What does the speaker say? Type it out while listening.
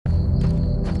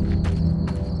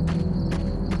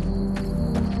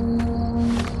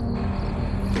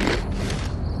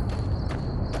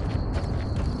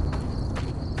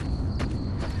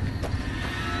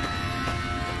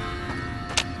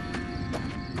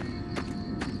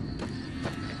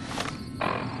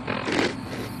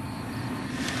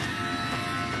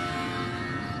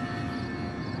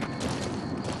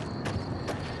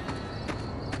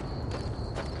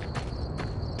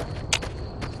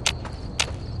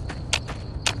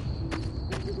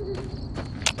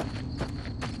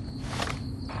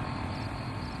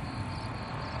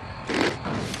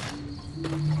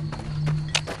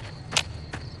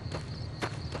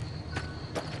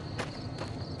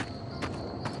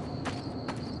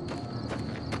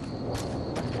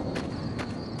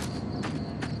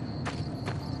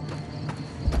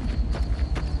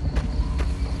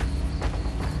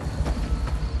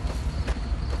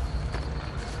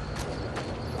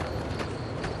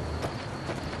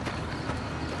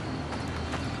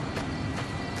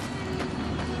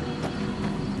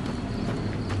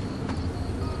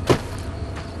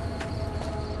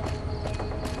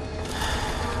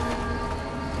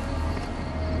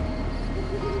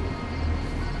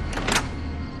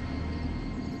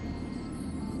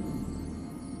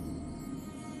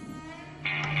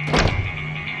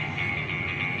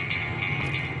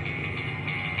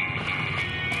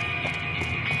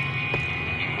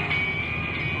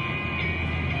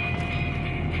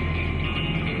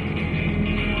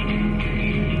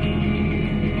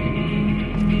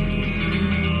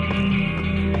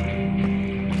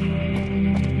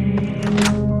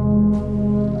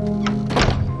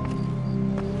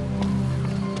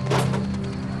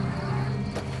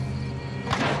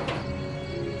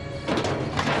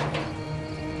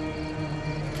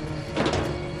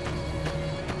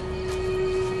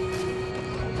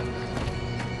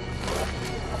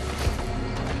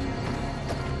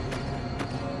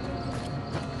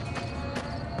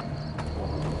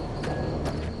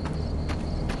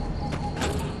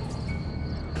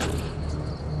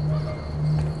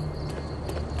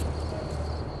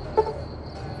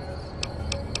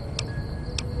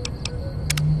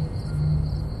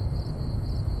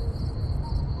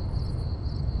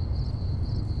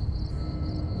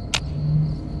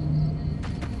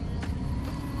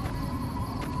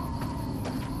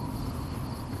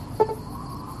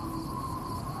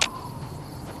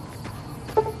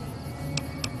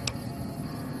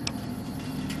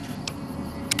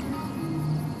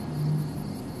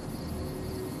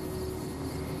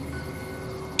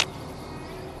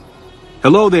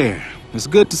Hello there. It's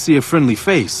good to see a friendly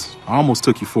face. I almost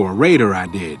took you for a raider, I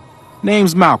did.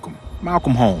 Name's Malcolm.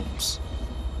 Malcolm Holmes.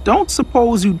 Don't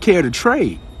suppose you'd care to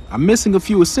trade. I'm missing a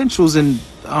few essentials and...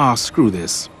 screw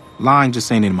this. Lying just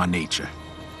ain't in my nature.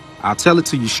 I'll tell it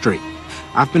to you straight.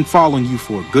 I've been following you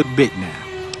for a good bit now.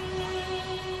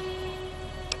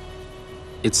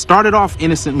 It started off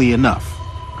innocently enough.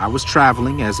 I was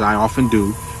traveling, as I often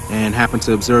do, and happened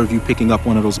to observe you picking up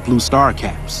one of those Blue Star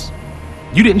caps.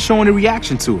 You didn't show any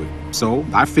reaction to it, so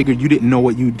I figured you didn't know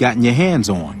what you'd gotten your hands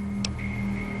on.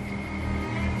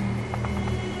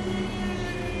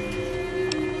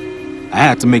 I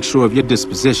had to make sure of your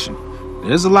disposition.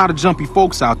 There's a lot of jumpy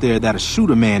folks out there that'll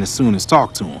shoot a man as soon as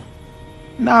talk to him.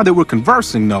 Now that we're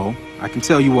conversing, though, I can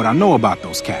tell you what I know about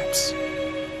those caps.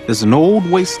 There's an old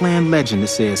wasteland legend that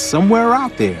says somewhere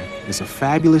out there is a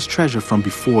fabulous treasure from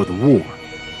before the war.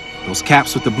 Those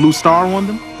caps with the blue star on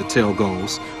them, the tale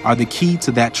goes, are the key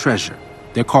to that treasure.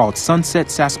 They're called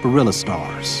Sunset Sarsaparilla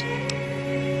stars.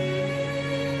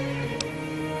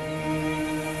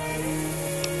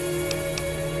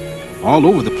 All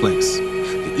over the place.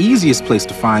 The easiest place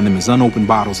to find them is unopened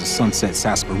bottles of Sunset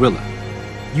Sarsaparilla.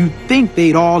 You'd think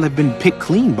they'd all have been picked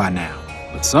clean by now,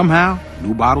 but somehow,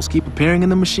 new bottles keep appearing in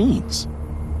the machines.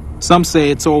 Some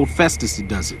say it's old Festus that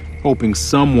does it, hoping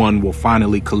someone will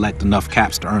finally collect enough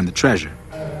caps to earn the treasure.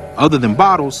 Other than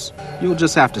bottles, you'll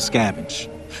just have to scavenge.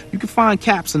 You can find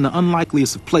caps in the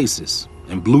unlikeliest of places,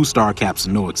 and Blue Star caps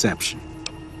are no exception.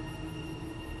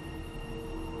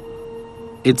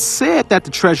 It's said that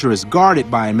the treasure is guarded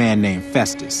by a man named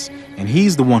Festus, and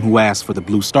he's the one who asked for the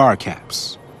Blue Star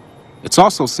caps. It's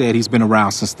also said he's been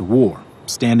around since the war,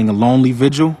 standing a lonely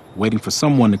vigil, waiting for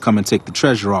someone to come and take the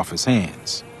treasure off his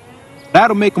hands.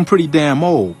 That'll make him pretty damn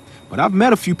old, but I've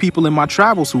met a few people in my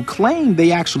travels who claim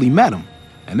they actually met him,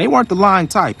 and they weren't the lying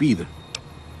type either.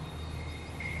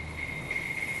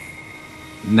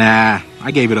 Nah,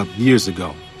 I gave it up years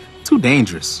ago. Too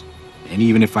dangerous. And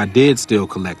even if I did still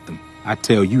collect them, I'd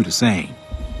tell you the same.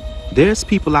 There's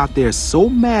people out there so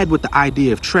mad with the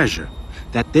idea of treasure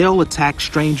that they'll attack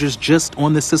strangers just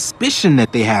on the suspicion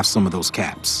that they have some of those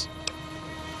caps.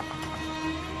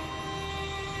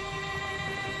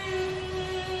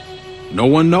 No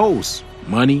one knows.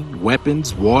 Money,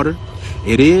 weapons, water.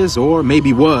 It is, or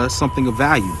maybe was, something of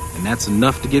value, and that's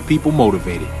enough to get people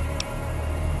motivated.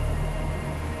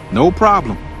 No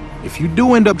problem. If you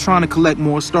do end up trying to collect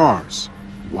more stars,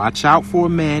 watch out for a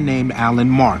man named Alan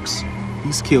Marks.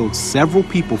 He's killed several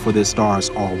people for their stars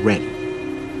already.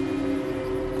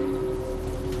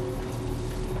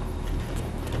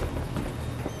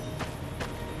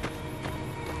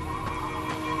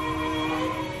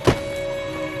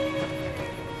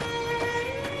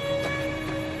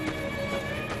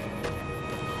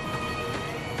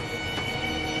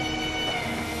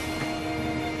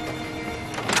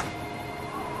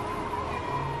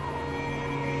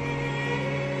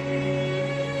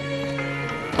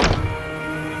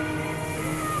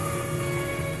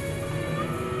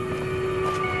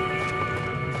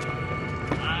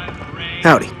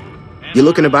 Howdy. You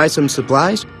looking to buy some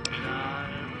supplies?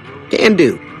 Can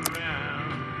do.